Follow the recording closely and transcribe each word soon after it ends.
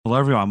Hello,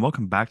 everyone.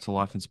 Welcome back to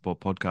Life and Sport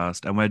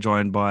podcast, and we're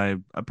joined by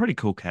a pretty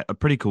cool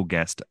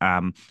guest.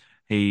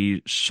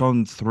 He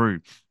shone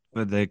through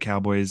for the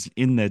Cowboys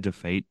in their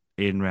defeat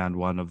in round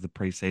one of the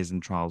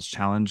preseason trials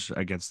challenge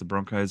against the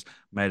Broncos.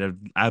 Made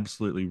an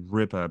absolutely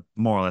ripper,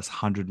 more or less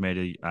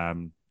 100-meter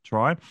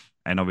try,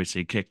 and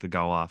obviously kicked the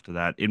goal after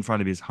that in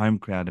front of his home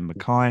crowd in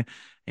Mackay.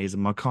 He's a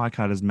Mackay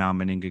Cutters Mal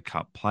Meninga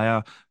Cup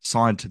player,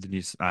 signed to the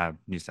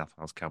New South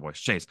Wales Cowboys.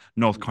 Jeez,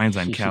 North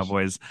Queensland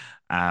Cowboys.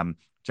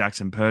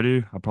 Jaxon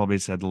Purdue. I probably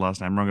said the last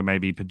name wrong. It may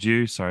be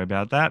Purdue. Sorry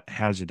about that.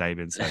 How's your day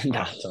been so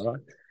No, far? it's all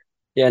right.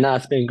 Yeah, no,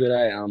 it's been good.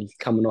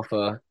 Coming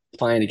off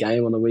playing a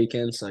game on the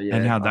weekend, so And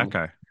yeah, how'd that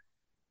go?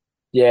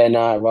 yeah,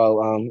 no,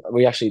 well,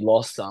 we actually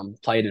lost.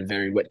 Played in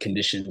very wet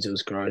conditions. It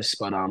was gross,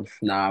 but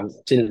no,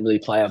 didn't really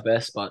play our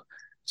best. But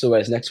it's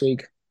always next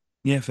week.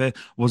 Yeah, fair.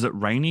 Was it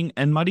raining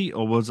and muddy,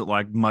 or was it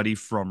like muddy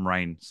from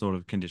rain sort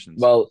of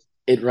conditions? Well,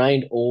 it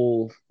rained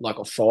all like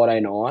a Friday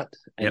night,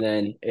 and Yep.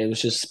 then it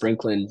was just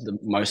sprinkling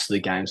most of the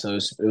game, so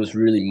it was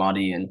really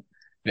muddy and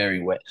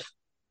very wet.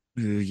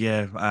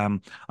 Yeah.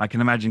 I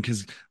can imagine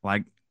because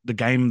like the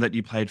game that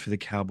you played for the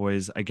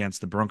Cowboys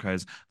against the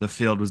Broncos, the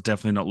field was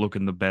definitely not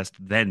looking the best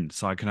then.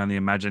 So I can only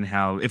imagine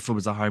how if it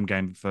was a home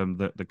game for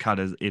the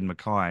Cutters in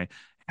Mackay,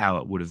 how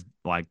it would have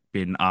like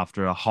been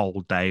after a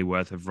whole day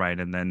worth of rain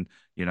and then,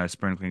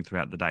 sprinkling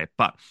throughout the day.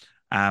 But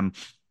um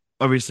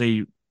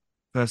obviously,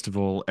 first of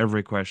all,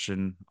 every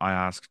question I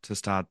ask to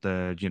start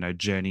the,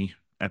 journey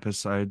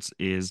episodes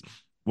is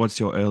what's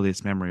your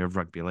earliest memory of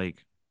rugby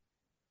league?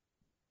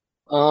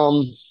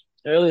 Um,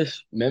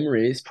 Earliest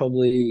memories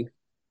probably,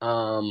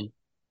 to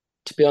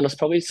be honest,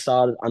 probably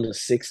started under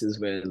sixes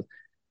with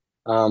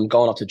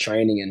going up to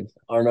training, and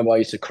I remember I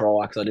used to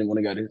cry because I didn't want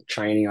to go to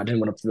training. I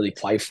didn't want to really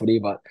play footy,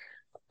 but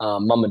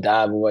mum and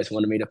dad always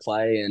wanted me to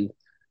play, and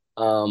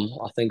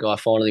I think I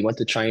finally went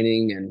to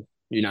training, and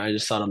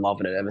just started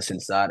loving it ever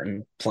since that,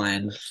 and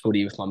playing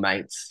footy with my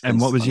mates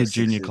And what since was under your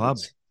junior club?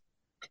 sixes.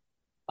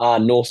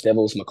 North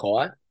Devils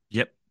Mackay.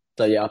 Yep.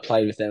 So yeah, I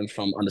played with them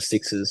from under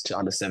sixes to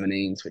under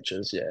 17s, which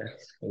was yeah,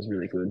 it was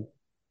really good.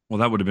 Well,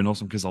 that would have been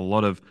awesome because a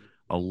lot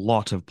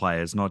of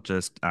players, not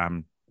just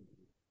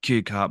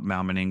Q Cup,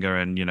 Mal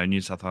Meninga, and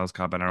New South Wales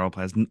Cup NRL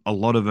players, a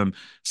lot of them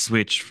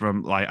switch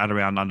from like at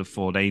around under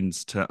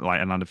 14s to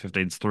like and under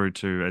 15s through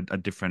to a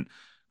different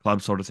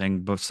club sort of thing,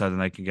 but so then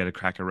they can get a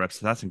crack at reps.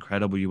 So that's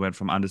incredible. You went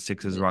from under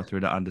sixes right Yeah. through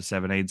to under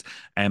 17s.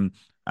 And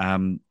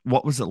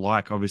what was it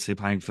like, obviously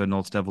playing for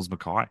North Devils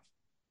Mackay?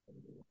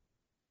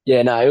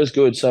 Yeah, no, it was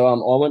good. So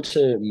I went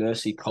to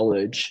Mercy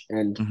College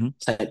and Hmm.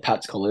 St.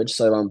 Pat's College.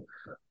 So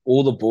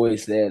all the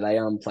boys there they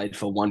played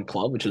for one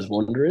club, which was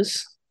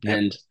Wanderers, Yep.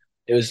 and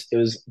it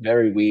was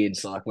very weird.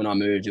 So like when I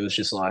moved, it was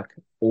just like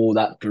all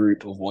that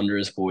group of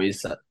Wanderers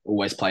boys that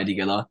always played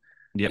together,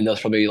 Yep. and there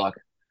was probably like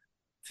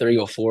three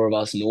or four of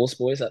us Norse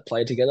boys that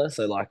played together.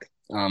 So like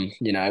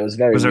it was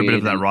very Was there a bit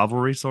of weird, that and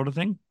rivalry sort of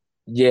thing?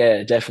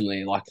 yeah,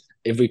 definitely like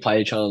if we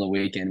played each other on the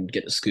weekend, we'd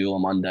get to school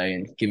on Monday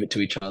and give it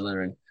to each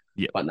other, and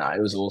Yep. but no, it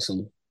was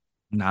awesome.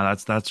 No,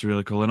 that's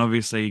really cool. And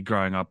obviously,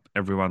 growing up,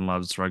 everyone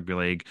loves rugby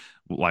league,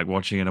 like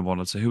watching it and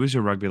whatnot. So, who was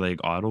your rugby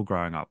league idol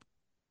growing up?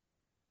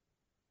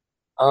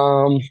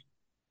 Um,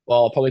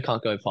 Well, I probably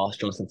can't go past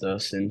Jonathan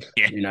Thurston.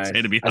 Yeah, You know,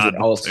 it'd be as hard I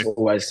not was to.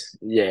 always,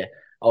 yeah,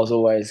 I was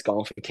always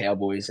going for the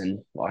Cowboys, and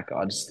like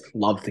I just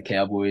loved the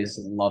Cowboys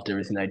and loved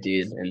everything they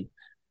did, and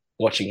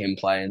watching him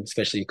play, and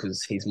especially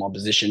because he's my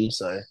position,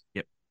 so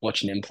Yep.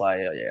 watching him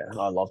play, yeah,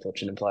 I loved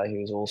watching him play. He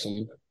was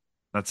awesome.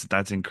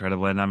 That's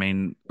incredible. And I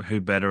mean,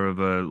 who better of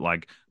a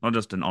like not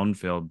just an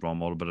on-field role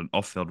model, but an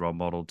off-field role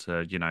model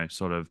to,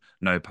 sort of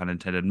no pun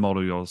intended,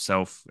 model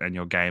yourself and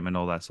your game and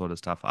all that sort of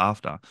stuff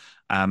after.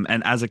 And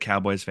as a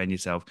Cowboys fan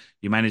yourself,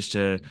 you managed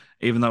to,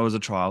 even though it was a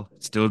trial,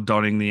 still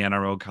donning the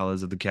NRL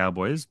colors of the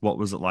Cowboys. What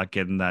was it like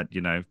getting that,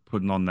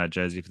 putting on that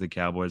jersey for the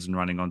Cowboys and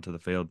running onto the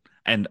field?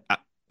 And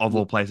of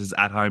all places,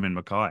 at home in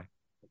Mackay.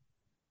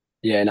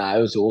 Yeah, no,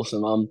 it was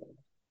awesome.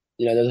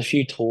 There's a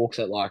few talks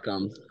that like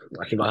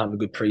if I have a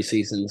good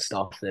preseason and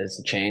stuff, there's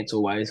a chance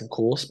always, of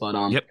course, but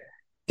Yep.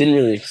 didn't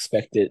really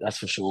expect it, that's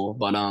for sure.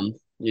 But I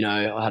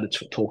had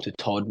to talk to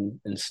Todd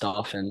and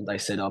stuff, and they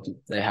said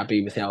they're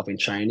happy with how I've been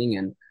training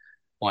and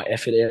my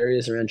effort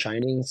areas around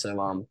training.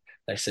 So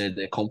they said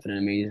they're confident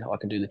in me I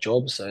can do the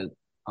job. So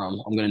I'm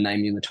going to name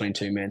you in the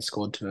 22-man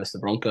squad to versus the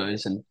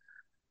Broncos. And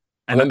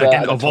I And remember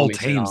again, at that of all time he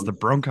said teams, the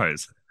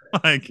Broncos.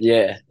 Like,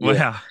 yeah, yeah,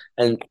 wow.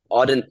 and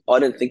I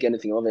didn't think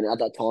anything of it. At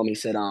that time he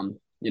said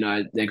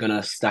they're going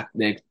to stack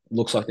their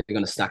looks like they're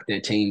going to stack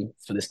their team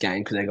for this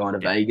game because they're going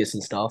to Yep. Vegas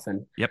and stuff.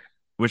 And Yep.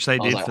 Which they I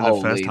was did like, for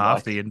the first holy, half,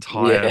 like, the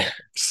entire yeah,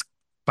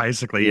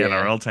 basically yeah,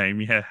 NRL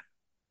team. Yeah.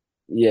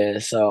 yeah.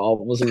 So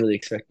I wasn't really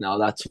expecting that.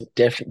 That's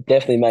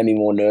definitely made me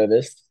more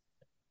nervous.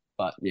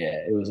 But yeah,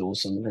 it was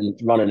awesome. And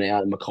running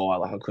out in Mackay,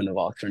 like I couldn't have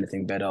asked for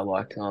anything better.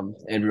 Like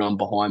everyone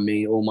behind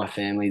me, all my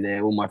family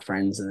there, all my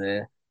friends are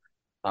there.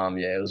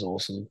 Yeah, it was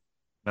awesome.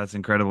 That's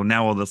incredible.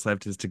 Now all that's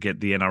left is to get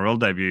the NRL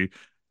debut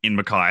in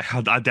Mackay.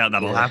 I doubt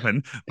that'll Yeah.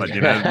 happen, but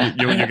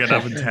you'll get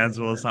up in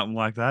Townsville or something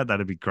like that.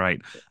 That'd be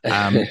great.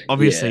 Yeah.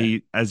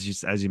 Obviously, as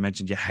you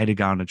mentioned, you hated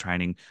going to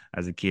training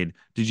as a kid.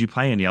 Did you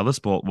play any other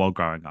sport while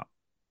growing up?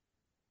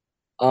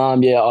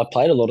 Yeah, I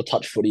played a lot of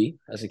touch footy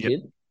as a Yep.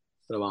 kid.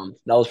 So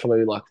that was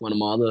probably like one of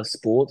my other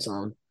sports.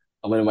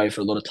 I went away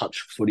for a lot of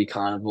touch footy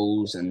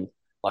carnivals and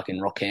like in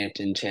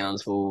Rockhampton,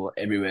 Townsville,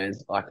 everywhere.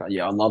 Like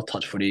yeah, I love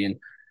touch footy and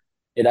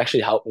it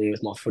actually helped me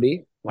with my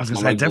footy, I was like gonna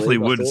my say it rugby definitely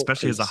league, I would, thought,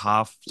 especially as a because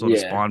half sort of yeah,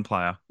 spine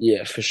player.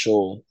 yeah, for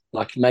sure.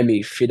 Like made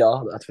me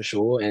fitter, that's for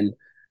sure. And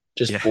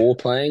just Yeah. ball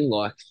playing,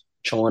 like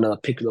trying to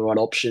pick the right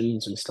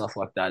options and stuff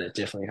like that, it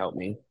definitely helped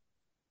me.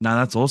 No,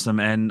 that's awesome.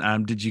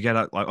 And did you get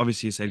like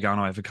obviously you said going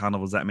away for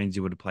carnivals, that means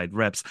you would have played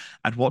reps.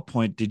 At what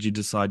point did you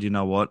decide, you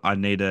know what, I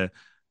need to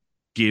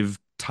give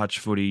touch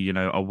footy,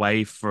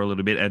 away for a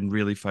little bit and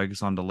really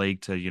focus on the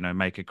league to,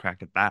 make a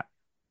crack at that?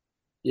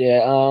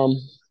 Yeah,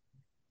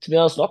 to be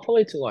honest, not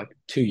probably till like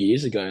 2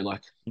 years ago,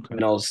 like Okay.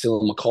 when I was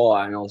still in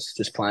Mackay and I was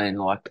just playing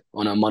like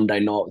on a Monday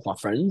night with my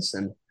friends,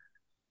 and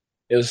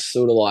it was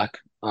sort of like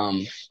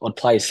I'd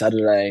play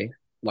Saturday,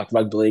 like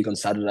rugby league on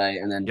Saturday,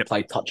 and then Yep.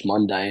 play touch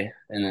Monday,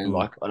 and then Ooh.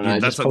 like I don't Yeah, know,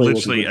 it that's just probably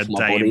wasn't literally good a for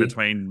my day in body.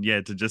 between.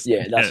 Yeah, to just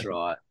Yeah, yeah. that's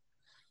right.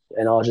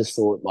 And I just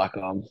thought like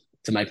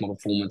to make my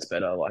performance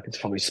better, like it's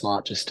probably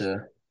smart just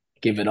to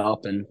give it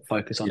up and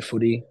focus on Yeah.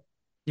 footy.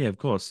 Yeah, of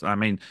course. I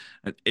mean,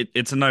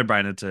 it's a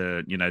no-brainer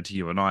to, to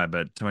you and I,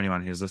 but to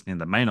anyone who's listening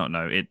that may not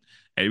know, it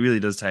really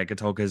does take a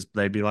toll because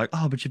they'd be like,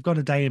 oh, but you've got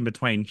a day in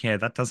between. Yeah,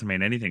 that doesn't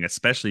mean anything,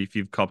 especially if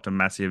you've copped a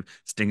massive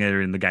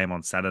stinger in the game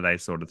on Saturday,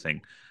 sort of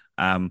thing.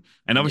 And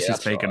Yeah, obviously,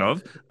 that's speaking right.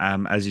 of,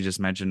 as you just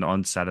mentioned,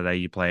 on Saturday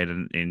you played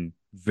in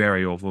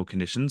very awful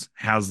conditions.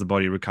 How's the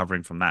body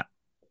recovering from that?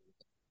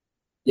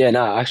 Yeah,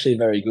 no, actually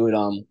very good.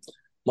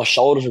 My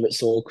shoulders are a bit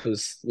sore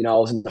because I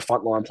was in the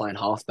front line playing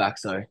halfback,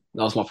 so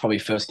that was my probably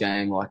first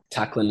game like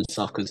tackling and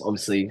stuff. Because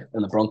obviously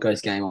in the Broncos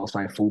game I was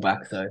playing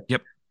fullback, so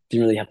Yep.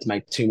 didn't really have to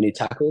make too many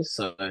tackles.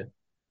 So,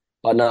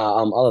 but no,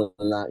 other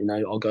than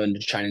that, I'll go into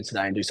training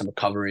today and do some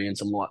recovery and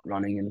some light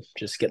running and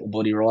just get the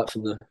body right for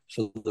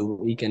the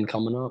weekend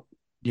coming up.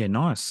 Yeah,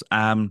 nice.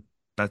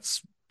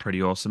 That's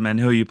pretty awesome. And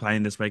who are you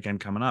playing this weekend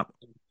coming up?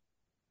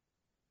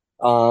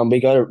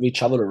 We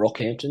travel to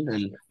Rockhampton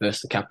and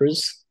versus the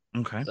Capras.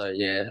 Okay. So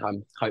yeah,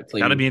 I'm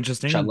That'd hopefully be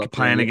interesting travel up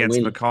there and playing get the against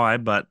win. Mackay,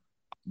 but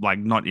like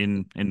not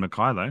in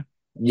Mackay though.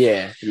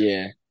 Yeah,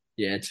 yeah,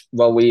 yeah.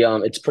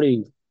 It's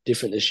pretty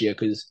different this year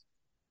because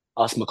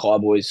us Mackay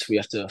boys, we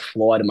have to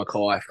fly to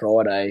Mackay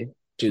Friday,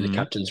 do the Mm-hmm.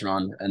 captain's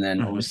run, and then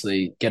Mm-hmm.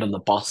 obviously get on the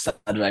bus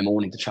Saturday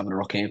morning to travel to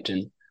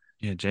Rockhampton,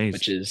 Yeah, geez.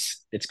 which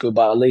is it's good.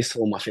 But at least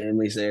all my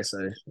family's there, so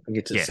I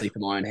get to Yeah. sleep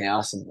in my own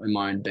house and in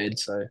my own bed.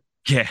 So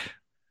Yeah.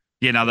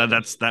 Yeah, no, yeah,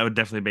 that would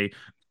definitely be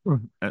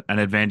an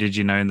advantage,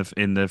 in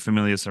the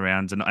familiar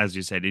surrounds and as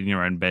you said, in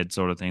your own bed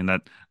sort of thing.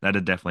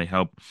 That'd definitely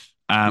help.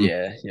 Um,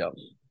 yeah, yeah,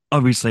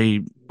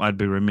 Obviously, I'd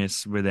be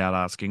remiss without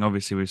asking.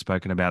 Obviously, we've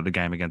spoken about the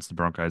game against the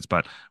Broncos,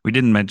 but we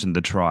didn't mention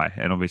the try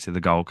and obviously the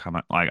goal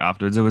come like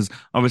afterwards. It was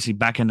obviously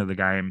back into the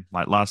game,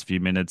 like last few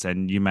minutes,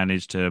 and you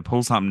managed to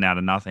pull something out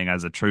of nothing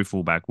as a true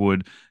fullback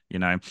would, you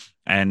know,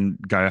 and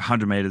go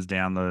 100 meters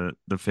down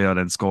the field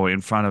and score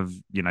in front of,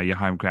 your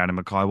home crowd in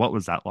Mackay. What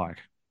was that like?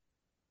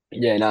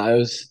 yeah. No,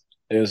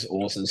 it was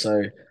awesome.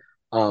 So,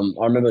 I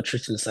remember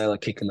Tristan Sailor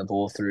kicking the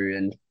ball through,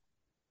 and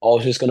I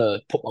was just gonna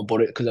put my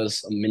body because there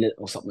was a minute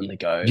or something to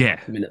go, Yeah.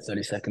 like a minute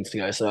 30 seconds to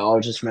go. So I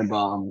just remember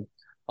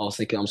I was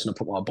thinking I'm just gonna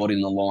put my body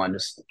in the line,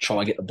 just try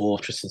to get the ball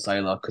off Tristan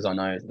Sailor because I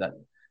know that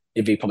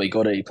if he probably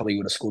got it, he probably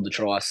would have scored the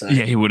try. So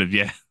Yeah, he would have.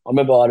 Yeah. I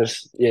remember I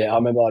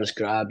just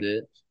grabbed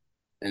it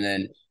and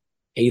then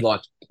he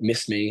like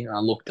missed me. And I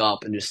looked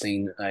up and just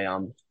seen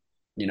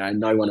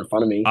no one in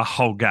front of A me.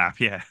 whole gap.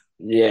 Yeah.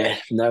 Yeah,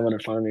 no one in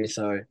front of me.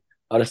 So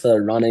I just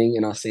started running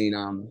and I seen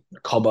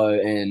Cobbo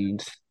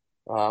and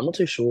I'm not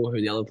too sure who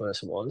the other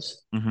person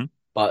was. Hmm.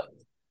 But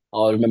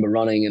I remember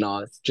running and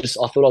I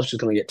thought I was just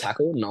gonna get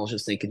tackled and I was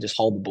just thinking just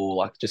hold the ball,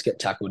 like just get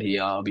tackled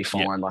here, I'll be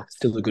Yeah. fine. Like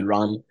still a good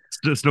run.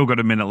 Still got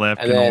a minute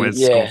left. And Can then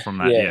always score yeah, from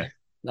that. yeah, Yeah.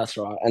 that's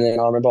right. And then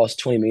I remember I was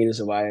 20 meters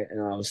away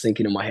and I was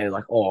thinking in my head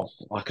like, oh,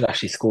 I could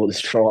actually score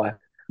this try.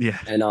 Yeah.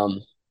 And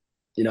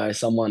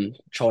someone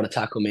tried to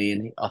tackle me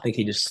and I think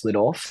he just slid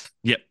off.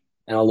 Yep.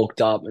 And I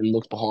looked up and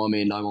looked behind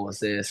me and no one was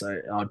there. So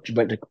I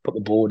went to put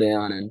the ball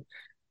down and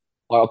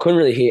I couldn't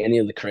really hear any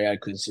of the crowd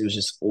because it was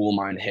just all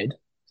my own head.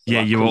 So Yeah.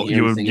 I You couldn't were hear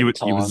you were anything at you the were,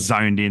 you were time.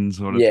 zoned in,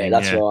 sort of Yeah, thing.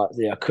 that's Yeah. right.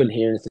 Yeah, I couldn't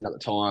hear anything at the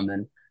time.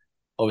 Then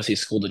obviously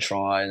scored the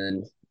try, and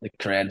then the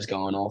crowd was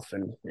going off,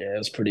 and yeah,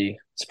 it's a pretty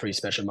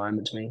special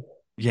moment to me.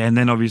 Yeah, and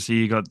then obviously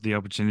you got the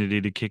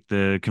opportunity to kick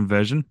the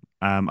conversion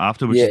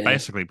after, which is Yeah,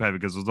 basically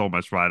perfect because it was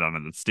almost right under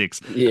the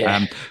sticks. yeah,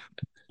 Um,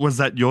 was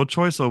that your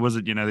choice, or was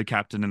it, the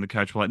captain and the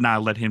coach were like, nah,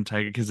 let him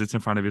take it because it's in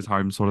front of his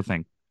home, sort of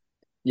thing?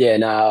 yeah.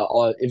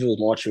 No, if it was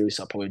my choice,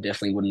 I probably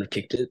definitely wouldn't have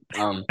kicked it.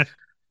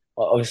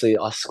 Obviously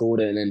I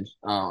scored it, and then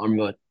I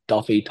remember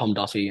Tom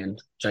Duffy,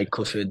 and Jake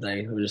Clifford.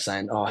 They were just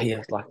saying, "Oh,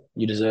 yeah, like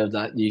you deserve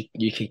that.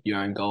 You kicked your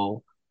own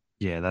goal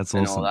Yeah, that's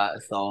and all awesome.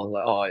 that." So I was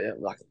like, "Oh yeah,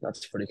 like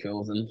that's pretty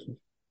cool." Then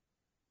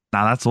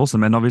Now that's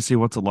awesome. And obviously,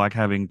 what's it like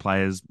having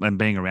players and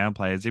being around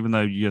players, even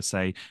though you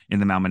say in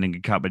the Mount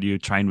Meninga Cup, but you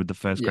train with the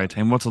first Yeah. grade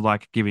team? What's it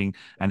like giving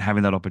and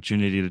having that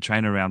opportunity to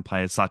train around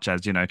players such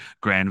as,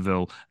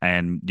 Granville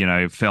and,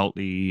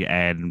 Felty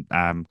and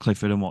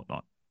Clifford and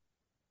whatnot?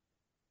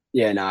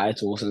 Yeah, no,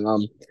 it's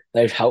awesome.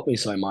 They've helped me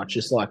so much.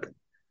 Just like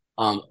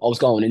I was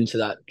going into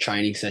that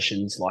training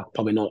sessions like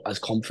probably not as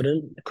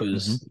confident Hmm.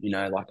 because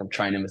like I'm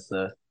training with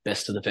the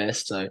best of the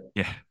best, so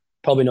Yeah.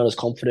 probably not as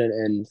confident.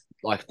 And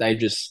like they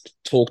just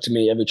talk to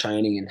me every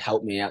training and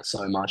help me out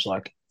so much.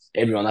 Like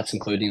everyone, that's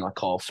including like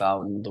Kyle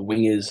Felton, the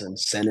wingers and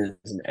centers,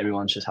 and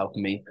everyone's just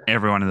helping me.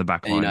 Everyone in the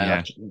back And line. Yeah.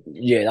 like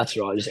yeah, that's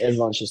right. Just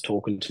everyone's just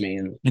talking to me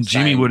and And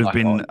Jimmy saying would have like,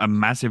 oh been a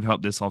massive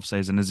help this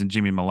offseason, as in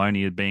Jimmy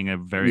Maloney being a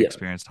very yeah,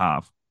 experienced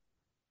half.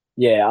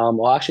 yeah.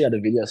 I actually had a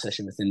video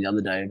session with him the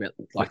other day about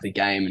Oh, like the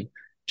game and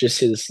just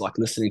his like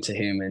listening to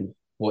him and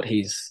what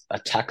his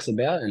attacks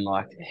about and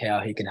like how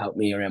he can help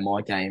me around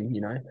my game.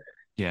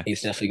 yeah.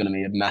 He's definitely going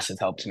to be a massive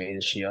help to me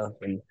this year.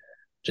 And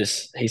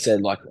just he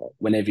said like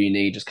whenever you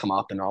need, just come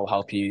up and I'll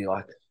help you.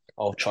 Like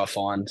I'll try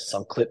find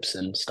some clips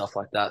and stuff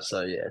like that.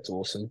 So yeah, it's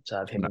awesome to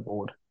have him No,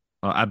 aboard.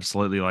 well,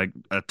 absolutely. Like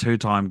a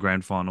two-time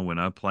grand final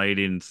winner, played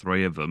in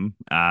three of them.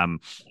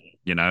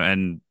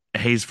 And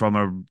he's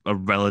from a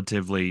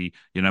relatively,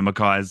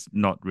 Mackay's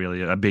not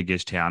really a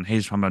biggish town.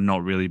 He's from a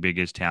not really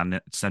biggish town,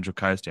 Central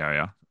Coast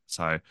area.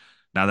 So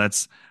now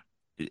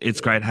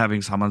it's great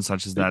having someone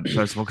such as that,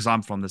 first of all, because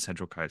I'm from the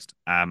Central Coast.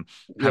 Yeah,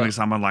 Having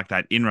someone like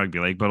that in rugby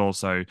league, but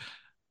also,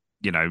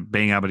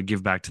 being able to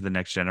give back to the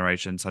next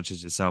generation, such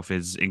as yourself,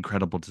 is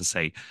incredible to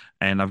see.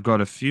 And I've got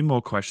a few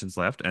more questions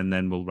left, and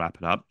then we'll wrap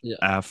it up.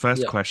 yeah,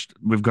 First yeah, question,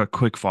 we've got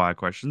quick fire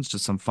questions,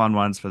 just some fun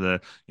ones for the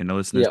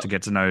listeners yeah. to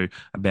get to know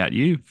about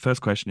you.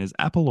 First question is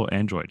Apple or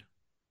Android?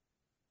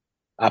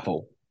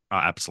 Apple. Oh,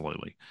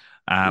 absolutely.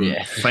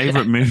 Yeah.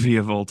 Favorite movie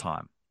of all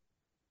time?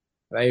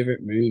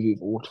 Favorite movie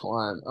of all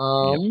time.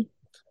 Yep.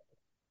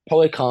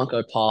 Probably can't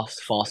go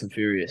past Fast and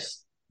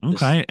Furious.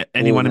 Just Okay.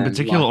 all of Anyone in them.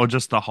 particular, Like, or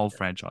just the whole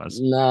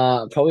franchise?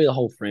 nah, probably the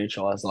whole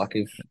franchise. Like,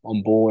 if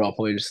I'm bored, I'll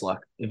probably just like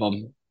if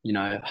I'm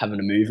having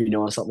a movie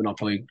or something, I'll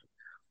probably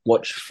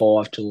watch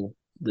five till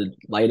the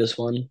latest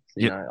one.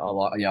 Yep.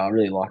 I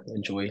really like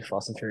enjoy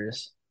Fast and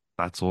Furious.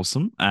 That's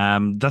awesome.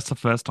 That's the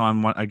first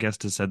time a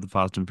guest has said the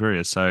Fast and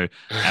Furious. So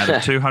out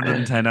of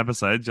 210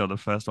 episodes, you're the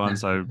first one.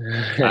 So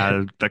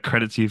the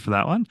credit to you for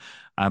that one.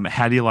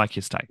 How do you like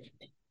your steak?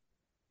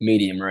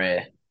 Medium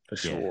rare for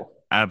Yeah, sure.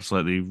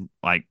 absolutely.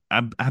 Like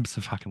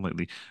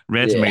absolutely.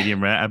 Rare to Yeah.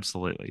 medium rare,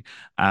 absolutely.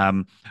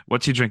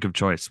 What's your drink of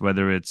choice?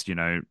 Whether it's,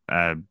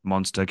 a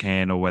Monster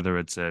can or whether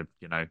it's a,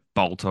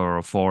 Bolter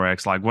or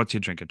 4X, like what's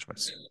your drink of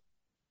choice?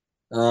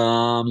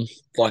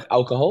 Like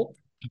alcohol.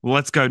 Well,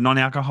 let's go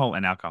non-alcohol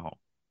and alcohol.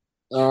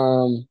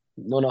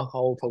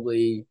 Non-alcohol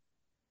probably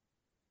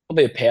a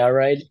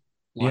Powerade.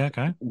 Yeah, Like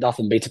okay.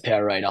 nothing beats a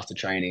Powerade after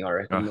training, I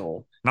Ugh, reckon,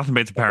 or nothing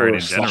beats a or parade a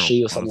in general,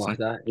 slushy or something honestly. like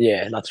that.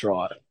 Yeah, that's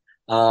right.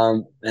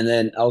 And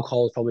then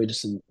alcohol is probably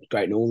just some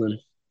Great Northern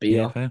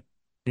Yeah, beer. fair.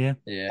 Yeah.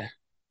 Yeah,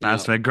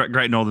 That's yeah, fair.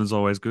 Great Northern's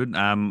always good.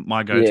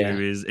 My yeah,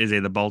 go-to is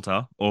either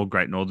Bolter or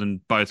Great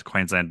Northern, both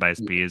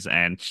Queensland-based beers.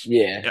 And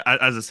yeah,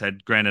 as I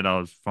said, granted, I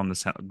was from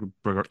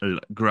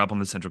grew up on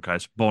the Central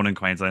Coast, born in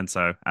Queensland,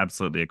 so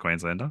absolutely a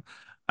Queenslander.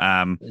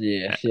 Um,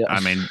 yeah, yeah. I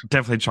mean,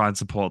 definitely try and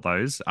support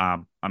those. I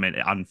mean,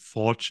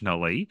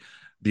 unfortunately,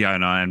 the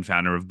owner and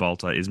founder of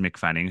Bolter is Mick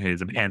Fanning,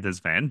 who's a Panthers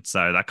fan,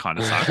 so that kind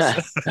of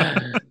sucks.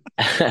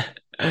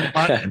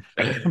 But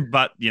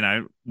but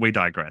we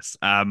digress.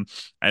 And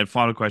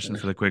final question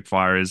for the quick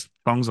fire is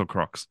thongs or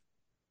Crocs?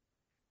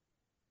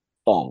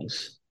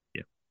 Bongs.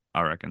 Yeah,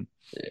 I reckon.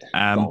 Yeah,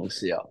 Um, bongs.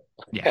 Yeah,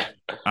 yeah.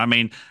 I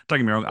mean, don't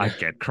get me wrong, I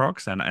get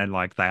Crocs and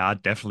like they are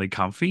definitely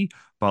comfy,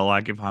 but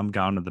like if I'm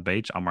going to the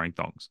beach, I'm wearing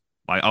thongs.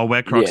 Like I'll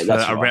wear Crocs yeah. for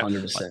That's right. around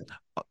hundred like percent.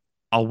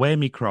 I'll wear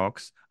me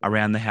Crocs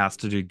around the house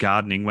to do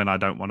gardening when I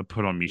don't want to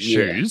put on me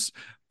Yeah, shoes.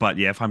 But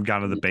yeah, if I'm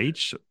going to the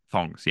beach,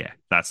 thongs, yeah,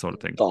 that sort of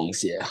thing.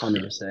 bongs. Yeah,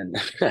 Yeah. 100%.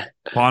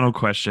 Final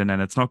question,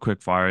 and it's not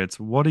quick fire. It's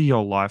what are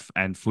your life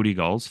and footy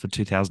goals for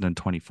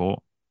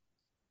 2024?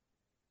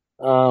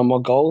 My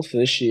goal for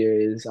this year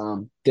is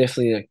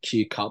definitely a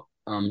Q Cup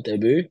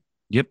debut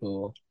Yep,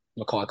 for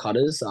Mackay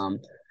Cutters.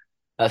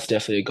 That's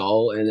definitely a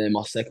goal. And then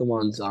my second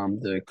one's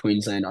the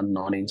Queensland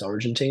Under-19s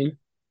Origin team.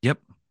 yep.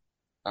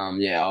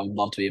 Yeah, I'd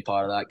love to be a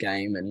part of that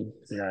game and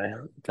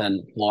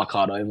then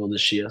Leichhardt Oval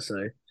this year.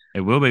 So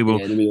It will be. Well,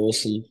 yeah, it'll be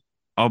awesome.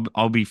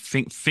 I'll be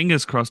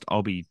fingers crossed.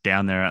 I'll be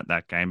down there at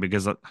that game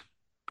because I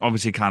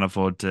obviously can't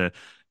afford to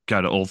go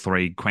to all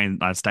three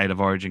State of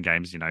Origin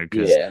games.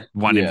 Because Yeah,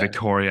 one in yeah,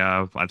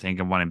 Victoria, I think,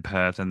 and one in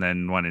Perth, and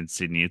then one in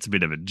Sydney. It's a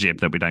bit of a jip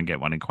that we don't get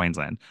one in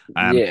Queensland.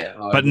 yeah.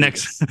 I But agree.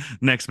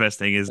 next best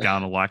thing is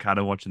going to Leichhardt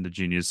and watching the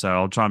juniors. So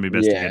I'll try my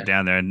best to get Yeah,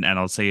 down there, and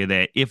I'll see you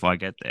there if I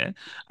get there.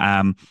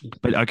 Um,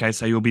 but okay,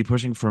 so you'll be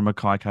pushing for a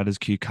Mackay Cutters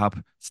Q Cup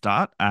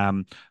start.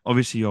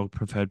 Obviously your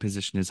preferred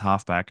position is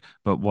halfback,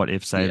 but what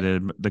if, say, yeah.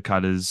 the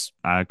Cutters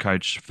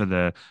coach for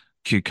the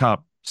Q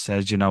Cup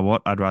says, you know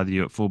what, I'd rather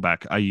you at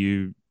fullback. Are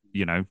you,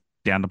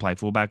 down to play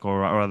fullback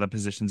or other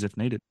positions if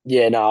needed.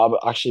 Yeah, no,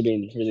 I've actually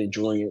been really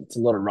enjoying it. It's a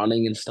lot of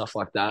running and stuff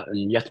like that, and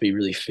you have to be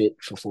really fit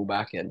for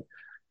fullback. And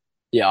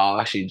yeah,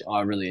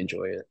 I really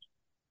enjoy it.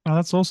 Oh,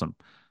 that's awesome.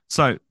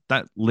 So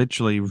that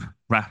literally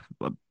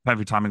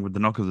perfect timing with the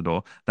knock of the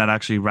door. That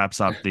actually wraps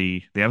up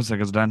the episode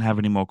because I don't have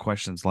any more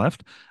questions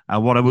left.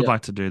 What I would Yeah,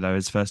 like to do though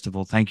is first of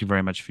all, thank you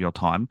very much for your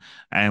time,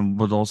 and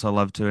would also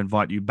love to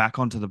invite you back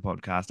onto the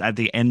podcast at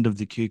the end of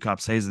the Q Cup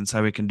season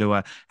so we can do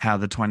a how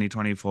the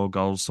 2024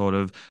 goals sort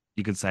of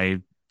you could say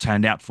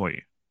turned out for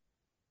you.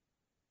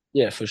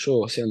 yeah, for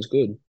sure. Sounds good.